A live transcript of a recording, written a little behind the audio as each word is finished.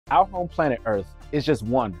Our home planet Earth is just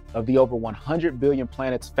one of the over 100 billion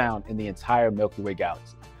planets found in the entire Milky Way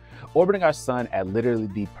galaxy. Orbiting our sun at literally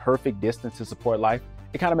the perfect distance to support life,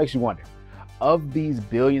 it kind of makes you wonder, of these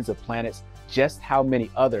billions of planets, just how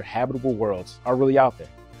many other habitable worlds are really out there?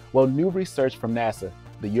 Well, new research from NASA,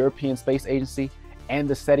 the European Space Agency, and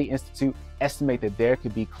the SETI Institute estimate that there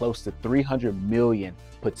could be close to 300 million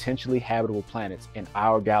potentially habitable planets in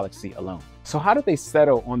our galaxy alone. So how did they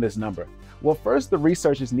settle on this number? Well, first, the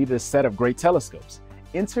researchers needed a set of great telescopes.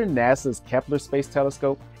 Enter NASA's Kepler Space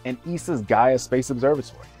Telescope and ESA's Gaia Space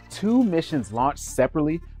Observatory. Two missions launched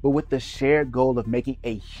separately, but with the shared goal of making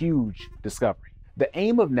a huge discovery. The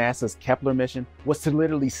aim of NASA's Kepler mission was to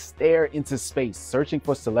literally stare into space, searching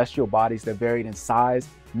for celestial bodies that varied in size,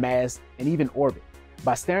 mass, and even orbit.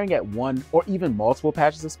 By staring at one or even multiple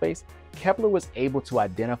patches of space, Kepler was able to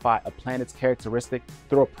identify a planet's characteristic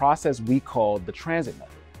through a process we call the transit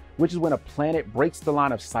method, which is when a planet breaks the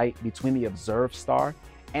line of sight between the observed star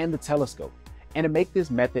and the telescope. And to make this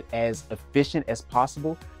method as efficient as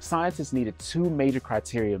possible, scientists needed two major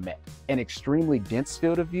criteria met: an extremely dense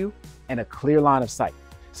field of view and a clear line of sight.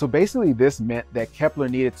 So basically this meant that Kepler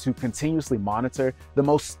needed to continuously monitor the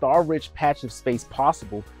most star-rich patch of space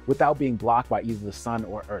possible without being blocked by either the sun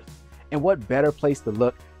or Earth. And what better place to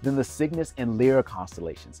look than the Cygnus and Lyra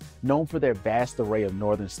constellations, known for their vast array of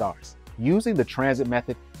northern stars. Using the transit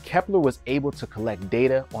method, Kepler was able to collect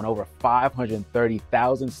data on over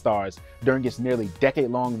 530,000 stars during its nearly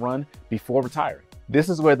decade-long run before retiring. This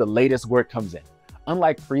is where the latest work comes in.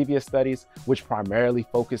 Unlike previous studies, which primarily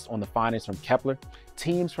focused on the findings from Kepler,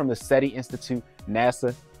 teams from the SETI Institute,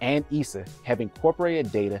 NASA, and ESA have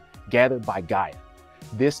incorporated data gathered by Gaia.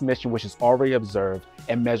 This mission, which has already observed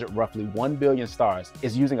and measured roughly 1 billion stars,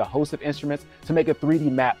 is using a host of instruments to make a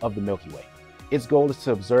 3D map of the Milky Way. Its goal is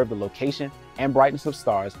to observe the location and brightness of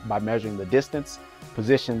stars by measuring the distance,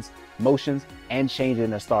 positions, motions, and changes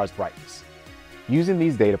in a star's brightness. Using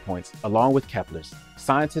these data points, along with Kepler's,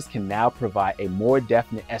 scientists can now provide a more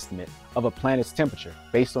definite estimate of a planet's temperature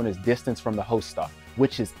based on its distance from the host star,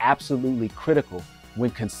 which is absolutely critical when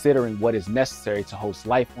considering what is necessary to host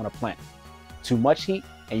life on a planet. Too much heat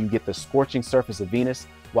and you get the scorching surface of Venus,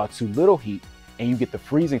 while too little heat and you get the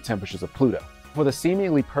freezing temperatures of Pluto. For the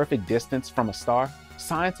seemingly perfect distance from a star,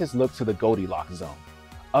 scientists look to the Goldilocks zone,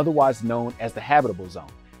 otherwise known as the habitable zone.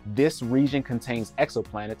 This region contains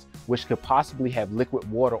exoplanets which could possibly have liquid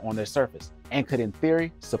water on their surface and could, in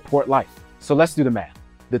theory, support life. So let's do the math.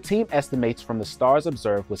 The team estimates from the stars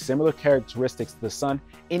observed with similar characteristics to the sun,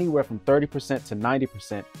 anywhere from 30% to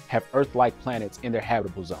 90% have Earth-like planets in their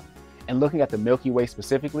habitable zone. And looking at the Milky Way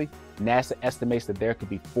specifically, NASA estimates that there could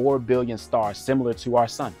be 4 billion stars similar to our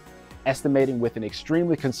sun. Estimating with an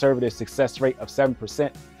extremely conservative success rate of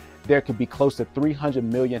 7%, there could be close to 300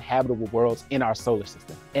 million habitable worlds in our solar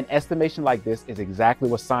system. An estimation like this is exactly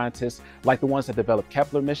what scientists, like the ones that developed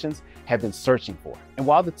Kepler missions, have been searching for. And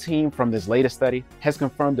while the team from this latest study has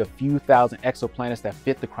confirmed a few thousand exoplanets that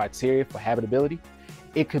fit the criteria for habitability,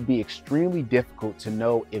 it could be extremely difficult to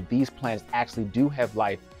know if these planets actually do have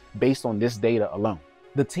life based on this data alone.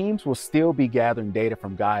 The teams will still be gathering data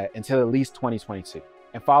from Gaia until at least 2022,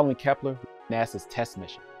 and following Kepler, NASA's test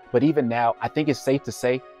mission. But even now, I think it's safe to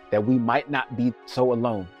say that we might not be so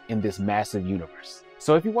alone in this massive universe.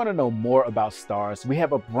 So if you want to know more about stars, we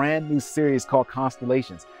have a brand new series called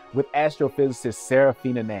Constellations with astrophysicist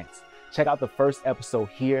Serafina Nance. Check out the first episode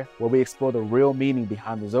here where we explore the real meaning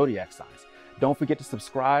behind the zodiac signs. Don't forget to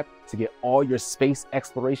subscribe to get all your space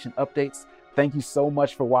exploration updates. Thank you so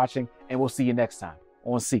much for watching, and we'll see you next time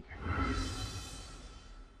on Seeker.